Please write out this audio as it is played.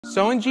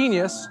So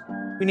ingenious,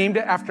 we named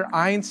it after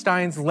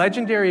Einstein's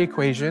legendary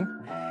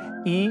equation,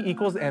 E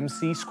equals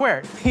mc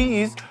squared.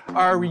 These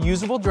are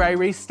reusable dry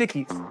erase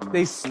stickies.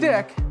 They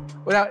stick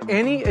without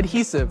any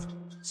adhesive,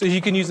 so you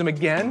can use them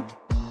again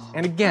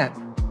and again.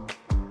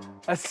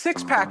 A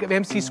 6-pack of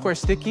MC square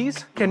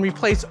stickies can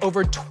replace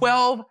over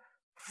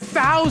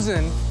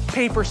 12,000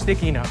 paper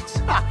sticky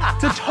notes.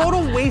 It's a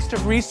total waste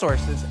of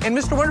resources. And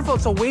Mr. Wonderful,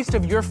 it's a waste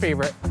of your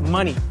favorite,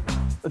 money.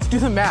 Let's do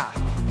the math.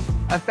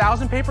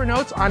 1,000 paper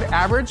notes on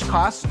average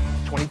costs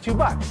 22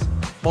 bucks.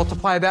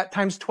 Multiply that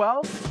times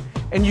 12,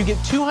 and you get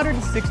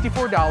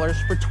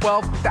 $264 for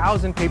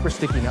 12,000 paper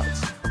sticky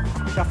notes.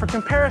 Now for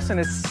comparison,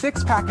 a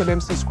 6-pack of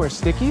MC square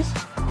stickies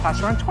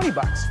costs around 20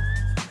 bucks.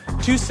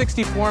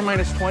 264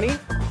 minus 20,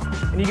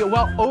 and you get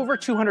well over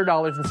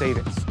 $200 in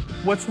savings.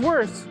 What's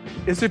worse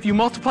is if you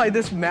multiply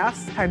this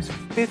math times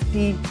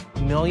 50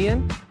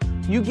 million,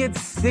 you get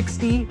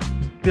 60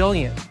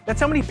 billion. That's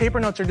how many paper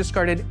notes are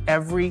discarded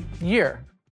every year.